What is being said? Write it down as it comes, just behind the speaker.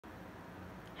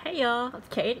Hey y'all, it's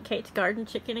Kate at Kate's Garden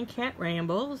Chicken and Cat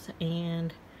Rambles,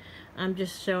 and I'm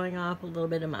just showing off a little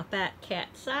bit of my fat cat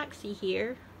Soxy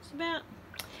here. It's about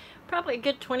probably a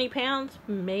good 20 pounds,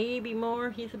 maybe more.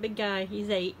 He's a big guy, he's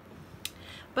 8.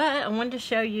 But I wanted to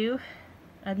show you,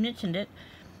 I've mentioned it,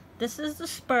 this is the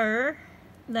spur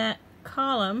that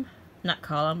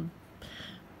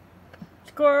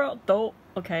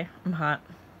okay, I'm hot.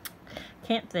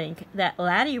 Can't think, that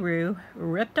Laddie Roo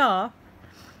ripped off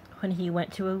when he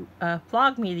went to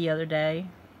flog me the other day,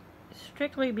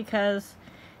 strictly because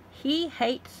he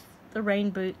hates the rain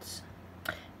boots,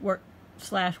 work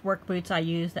boots I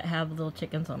use that have little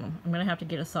chickens on them. I'm gonna have to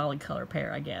get a solid color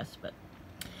pair, I guess, but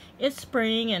it's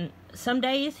spring and some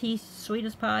days he's sweet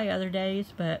as pie, other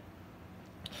days, but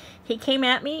he came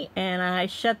at me and I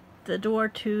shut the door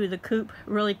to the coop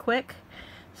really quick,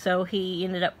 so he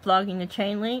ended up flogging the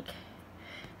chain link,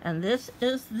 and this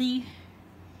is the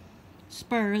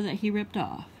spur that he ripped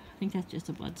off. I think that's just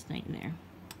a blood stain there.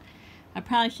 I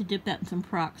probably should dip that in some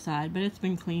peroxide, but it's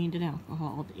been cleaned and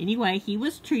alcoholed. Anyway, he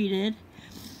was treated.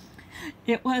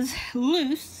 It was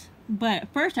loose, but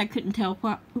at first I couldn't tell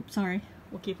what, oops, sorry,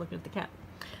 we'll keep looking at the cat,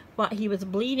 what he was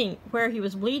bleeding, where he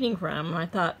was bleeding from. And I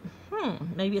thought,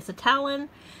 maybe it's a talon.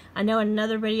 I know in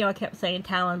another video I kept saying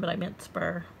talon, but I meant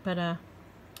spur. But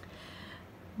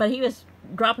he was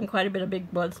dropping quite a bit of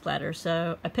big blood splatter,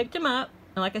 so I picked him up.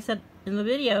 And like I said in the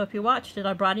video, if you watched it,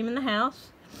 I brought him in the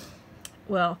house.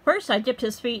 Well, first I dipped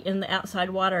his feet in the outside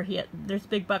water. There's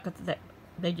big buckets that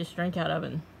they just drink out of.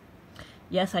 And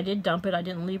yes, I did dump it. I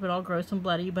didn't leave it all gross and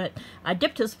bloody. But I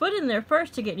dipped his foot in there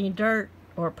first to get any dirt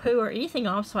or poo or anything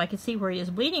off so I could see where he was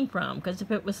bleeding from. Because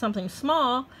if it was something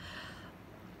small,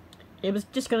 it was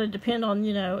just going to depend on,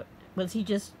 you know, was he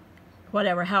just,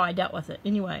 whatever, how I dealt with it.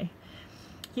 Anyway,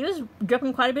 he was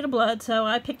dripping quite a bit of blood. So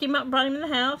I picked him up and brought him in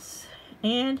the house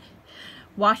and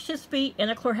washed his feet in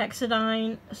a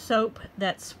chlorhexidine soap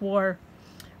that's for,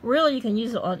 really you can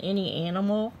use it on any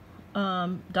animal,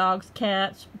 dogs,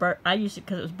 cats, I used it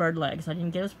because it was bird legs. I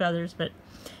didn't get his feathers, but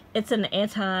it's an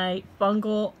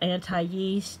anti-fungal,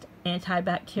 anti-yeast,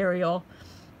 antibacterial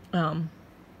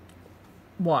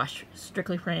wash,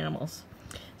 strictly for animals.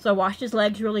 So I washed his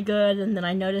legs really good, and then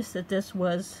I noticed that this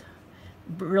was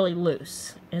really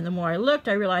loose. And the more I looked,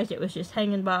 I realized it was just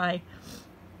hanging by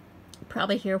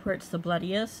probably here where it's the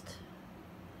bloodiest,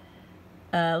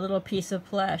 a little piece of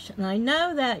flesh. And I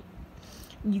know that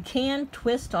you can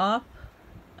twist off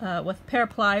with a pair of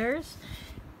pliers,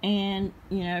 and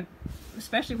you know,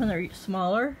 especially when they're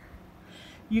smaller,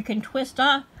 you can twist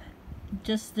off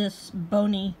just this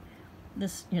bony,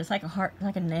 this, you know, it's like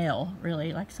like a nail,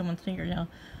 really, like someone's fingernail,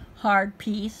 hard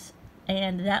piece,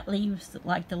 and that leaves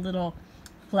like the little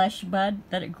flesh bud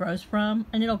that it grows from,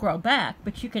 and it'll grow back.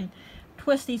 But you can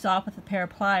twist these off with a pair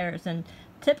of pliers, and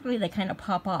typically they kind of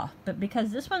pop off. But because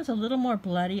this one's a little more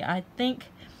bloody, I think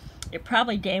it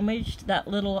probably damaged that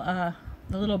little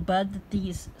the little bud that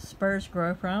these spurs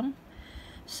grow from.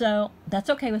 So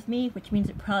that's okay with me, which means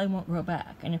it probably won't grow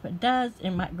back. And if it does, it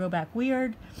might grow back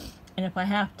weird, and if I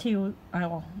have to, I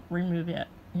will remove it,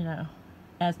 you know,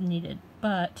 as needed.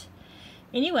 But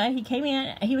anyway, he came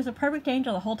in. He was a perfect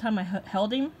angel the whole time I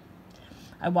held him.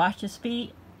 I washed his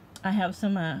feet. I have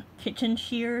some kitchen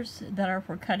shears that are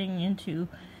for cutting into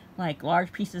like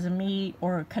large pieces of meat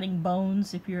or cutting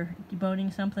bones if you're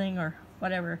deboning something or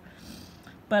whatever.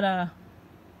 But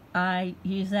I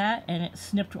used that and it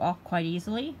snipped off quite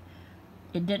easily.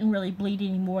 It didn't really bleed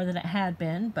any more than it had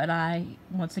been, but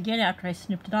once again, after I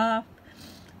snipped it off,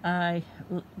 I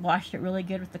washed it really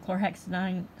good with the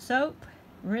chlorhexidine soap,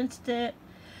 rinsed it,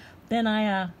 then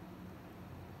I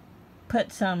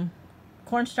put some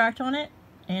cornstarch on it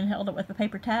and held it with a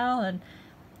paper towel, and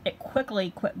it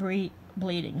quickly quit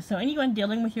bleeding. So anyone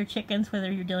dealing with your chickens, whether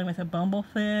you're dealing with a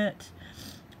bumblefoot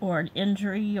or an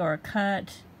injury or a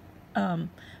cut,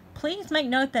 please make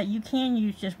note that you can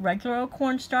use just regular old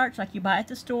cornstarch like you buy at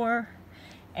the store,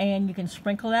 and you can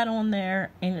sprinkle that on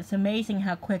there, and it's amazing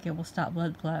how quick it will stop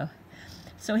blood flow.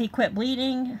 So he quit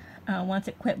bleeding. Once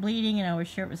it quit bleeding and I was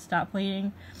sure it would stop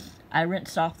bleeding, I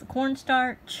rinsed off the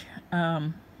cornstarch.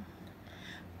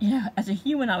 You know, as a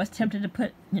human, I was tempted to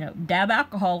put, you know, dab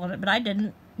alcohol on it, but I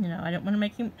didn't. You know, I didn't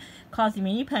want to cause him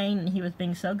any pain, and he was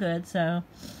being so good. So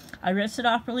I rinsed it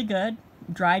off really good,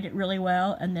 dried it really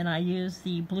well, and then I used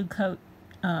the Blue Coat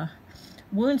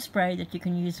wound spray that you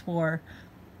can use for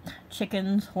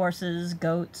chickens, horses,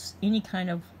 goats, any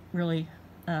kind of really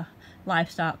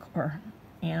livestock or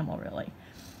animal, really.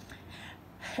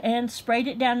 And sprayed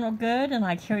it down real good, and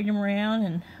I carried him around,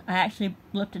 and I actually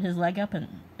lifted his leg up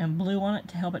and blew on it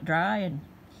to help it dry, and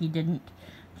he didn't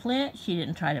flinch, he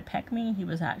didn't try to peck me, he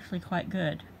was actually quite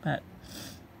good. But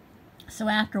So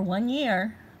after 1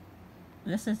 year,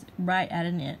 this is right at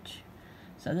an inch.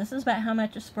 So this is about how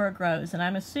much a spur grows. And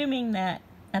I'm assuming that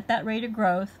at that rate of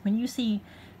growth, when you see,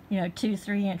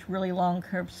 2-3 inch really long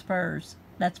curved spurs,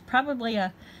 that's probably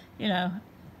a,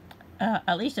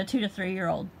 at least a 2 to 3 year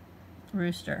old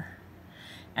rooster.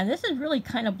 And this is really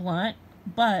kind of blunt,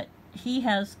 but he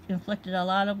has inflicted a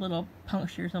lot of little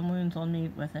punctures and wounds on me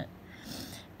with it.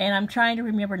 And I'm trying to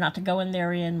remember not to go in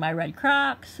there in my red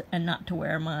Crocs and not to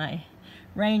wear my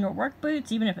rain or work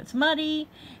boots, even if it's muddy,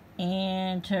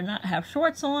 and to not have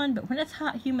shorts on. But when it's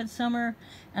hot, humid summer,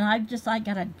 and I've just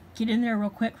gotta get in there real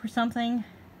quick for something,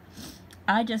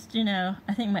 I just,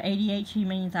 I think my ADHD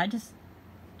means I just,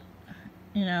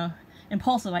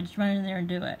 impulsive. I just run in there and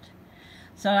do it.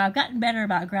 So I've gotten better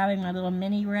about grabbing my little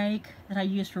mini rake that I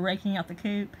use for raking out the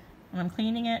coop when I'm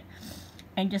cleaning it,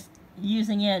 and just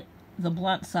using it the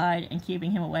blunt side and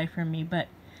keeping him away from me. But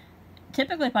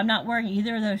typically, if I'm not wearing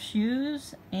either of those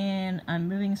shoes and I'm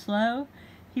moving slow,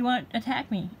 he won't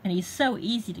attack me. And he's so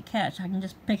easy to catch. I can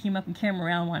just pick him up and carry him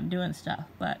around while I'm doing stuff.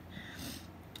 But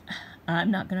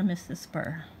I'm not going to miss this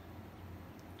spur.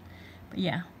 But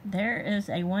yeah, there is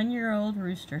a 1-year-old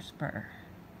rooster spur.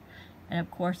 And of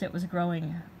course it was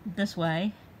growing this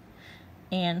way.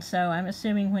 And so I'm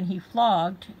assuming when he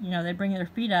flogged, they bring their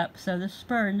feet up. So this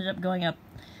spur ended up going up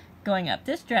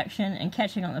this direction and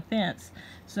catching on the fence.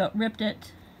 So it ripped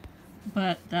it.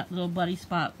 But that little bloody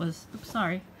spot was, oops,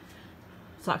 sorry.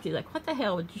 Soxy's like, what the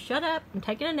hell? Would you shut up? I'm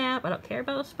taking a nap. I don't care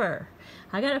about a spur.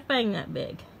 I got a fang that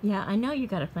big. Yeah, I know you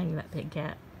got a fang that big,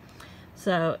 cat.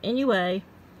 So anyway,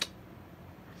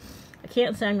 I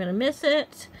can't say I'm going to miss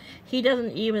it. He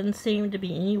doesn't even seem to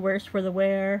be any worse for the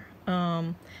wear.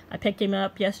 I picked him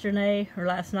up yesterday, or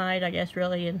last night, I guess,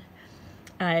 really, and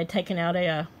I had taken out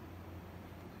a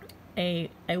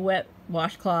wet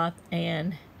washcloth,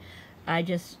 and I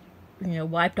just,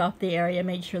 wiped off the area,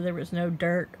 made sure there was no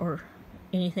dirt or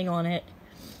anything on it.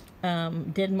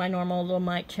 Did my normal little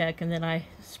mite check, and then I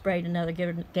sprayed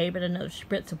gave it another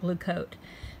spritz of Blue Coat.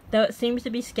 Though it seems to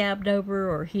be scabbed over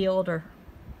or healed or,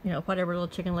 whatever little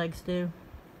chicken legs do.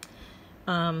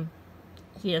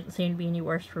 He doesn't seem to be any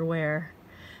worse for wear.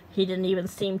 He didn't even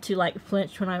seem to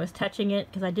flinch when I was touching it,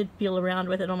 because I did feel around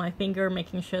with it on my finger,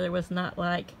 making sure there was not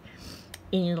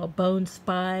any little bone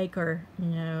spike or,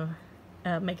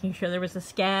 making sure there was a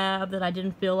scab, that I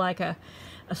didn't feel like I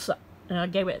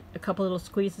gave it a couple little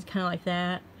squeezes kind of like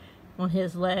that on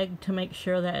his leg to make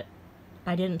sure that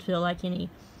I didn't feel like any,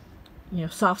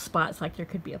 soft spots, like there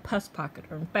could be a pus pocket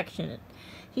or infection.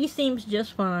 He seems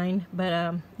just fine,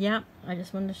 but yeah, I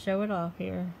just wanted to show it off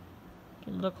here.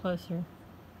 Get a little closer.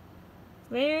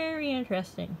 Very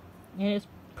interesting. And it's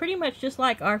pretty much just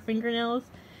like our fingernails,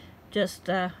 just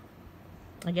I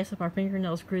guess if our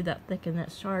fingernails grew that thick and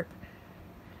that sharp.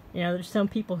 There's some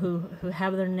people who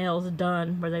have their nails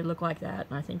done where they look like that,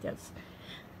 and I think that's,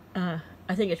 I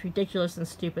think it's ridiculous and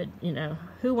stupid.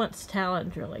 Who wants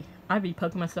talent, really? I'd be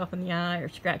poking myself in the eye or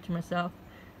scratching myself.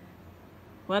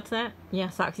 What's that? Yeah,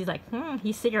 Soxy's like,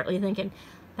 he's secretly thinking,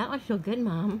 that would feel good,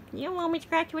 Mom. You don't want me to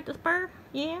scratch you with the spur?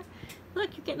 Yeah?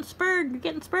 Look, you're getting spurred. You're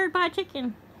getting spurred by a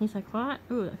chicken. He's like, what?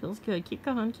 Ooh, that feels good. Keep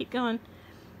going, keep going.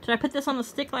 Should I put this on the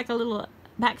stick like a little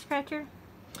back scratcher?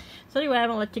 So anyway, I'm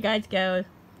going to let you guys go.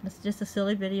 It's just a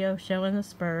silly video showing the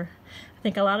spur. I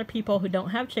think a lot of people who don't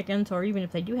have chickens, or even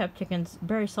if they do have chickens,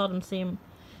 very seldom see them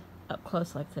up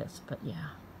close like this. But yeah.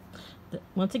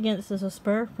 Once again, this is a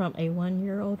spur from a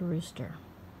 1-year-old rooster.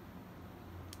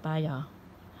 Bye, y'all.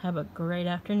 Have a great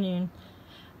afternoon.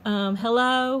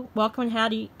 Hello, welcome and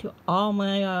howdy to all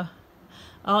my,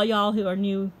 all y'all who are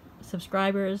new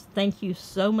subscribers. Thank you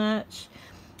so much.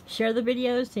 Share the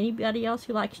videos to anybody else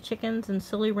who likes chickens and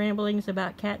silly ramblings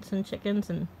about cats and chickens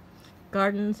and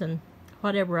gardens and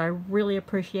whatever. I really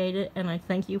appreciate it, and I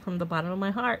thank you from the bottom of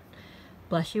my heart.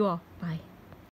 Bless you all. Bye.